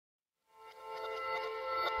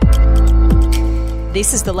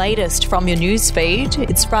This is the latest from your newsfeed.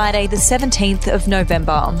 It's Friday, the 17th of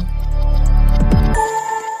November.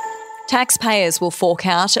 Taxpayers will fork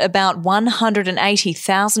out about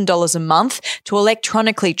 $180,000 a month to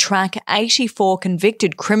electronically track 84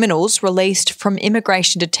 convicted criminals released from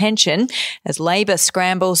immigration detention as Labor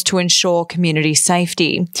scrambles to ensure community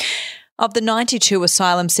safety. Of the 92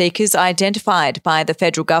 asylum seekers identified by the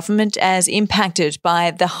federal government as impacted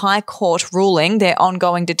by the High Court ruling their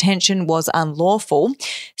ongoing detention was unlawful,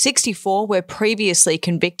 64 were previously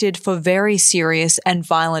convicted for very serious and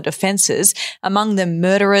violent offences, among them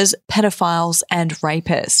murderers, pedophiles and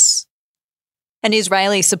rapists. An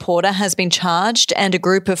Israeli supporter has been charged and a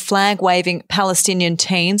group of flag-waving Palestinian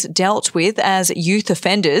teens dealt with as youth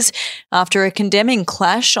offenders after a condemning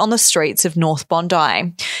clash on the streets of North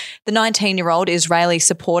Bondi. The 19-year-old Israeli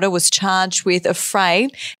supporter was charged with affray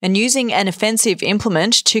and using an offensive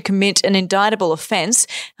implement to commit an indictable offence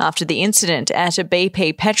after the incident at a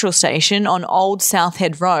BP petrol station on Old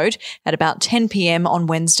Southhead Road at about 10 p.m. on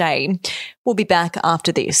Wednesday. We'll be back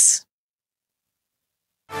after this.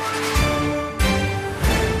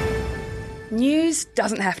 News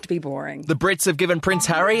doesn't have to be boring. The Brits have given Prince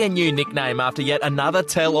Harry a new nickname after yet another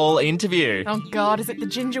tell-all interview. Oh God, is it the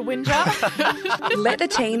Ginger Whinger? Let the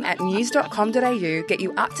team at news.com.au get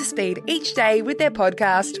you up to speed each day with their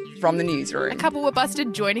podcast, From the Newsroom. A couple were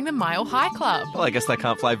busted joining the Mile High Club. Well, I guess they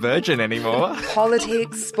can't fly Virgin anymore.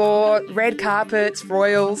 Politics, sport, red carpets,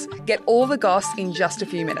 royals. Get all the goss in just a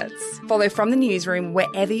few minutes. Follow From the Newsroom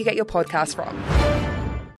wherever you get your podcast from.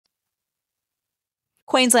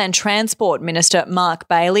 Queensland Transport Minister Mark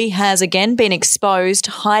Bailey has again been exposed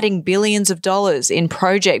hiding billions of dollars in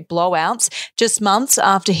project blowouts just months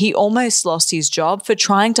after he almost lost his job for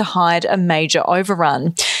trying to hide a major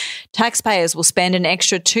overrun. Taxpayers will spend an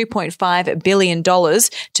extra $2.5 billion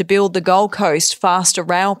to build the Gold Coast Faster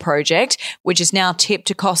Rail project, which is now tipped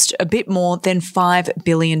to cost a bit more than $5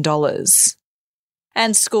 billion.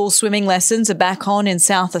 And school swimming lessons are back on in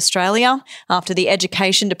South Australia after the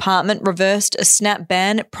Education Department reversed a snap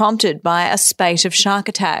ban prompted by a spate of shark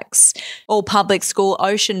attacks. All public school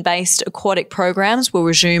ocean-based aquatic programs will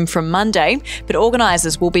resume from Monday, but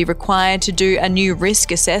organisers will be required to do a new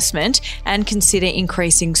risk assessment and consider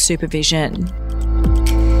increasing supervision.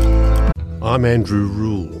 I'm Andrew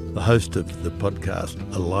Rule, the host of the podcast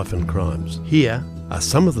A Life and Crimes. Here are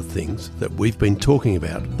some of the things that we've been talking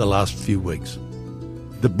about the last few weeks.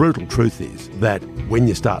 The brutal truth is that when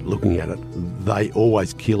you start looking at it, they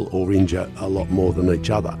always kill or injure a lot more than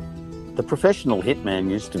each other. The professional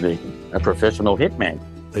hitman used to be a professional hitman.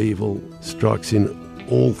 Evil strikes in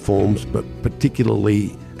all forms, but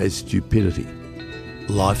particularly as stupidity.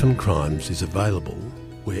 Life and Crimes is available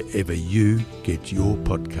wherever you get your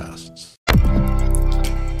podcasts.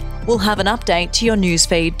 We'll have an update to your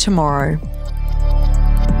newsfeed tomorrow.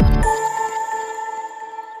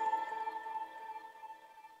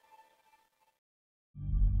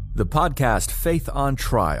 The podcast Faith on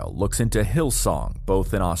Trial looks into Hillsong,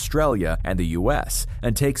 both in Australia and the US,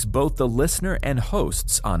 and takes both the listener and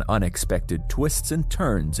hosts on unexpected twists and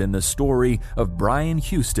turns in the story of Brian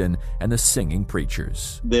Houston and the Singing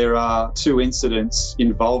Preachers. There are two incidents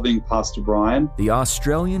involving Pastor Brian. The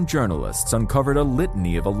Australian journalists uncovered a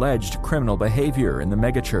litany of alleged criminal behaviour in the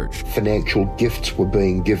megachurch. Financial gifts were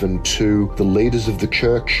being given to the leaders of the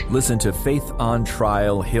church. Listen to Faith on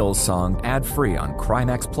Trial Hillsong ad-free on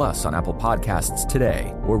Crimex Plus on Apple Podcasts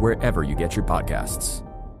today or wherever you get your podcasts.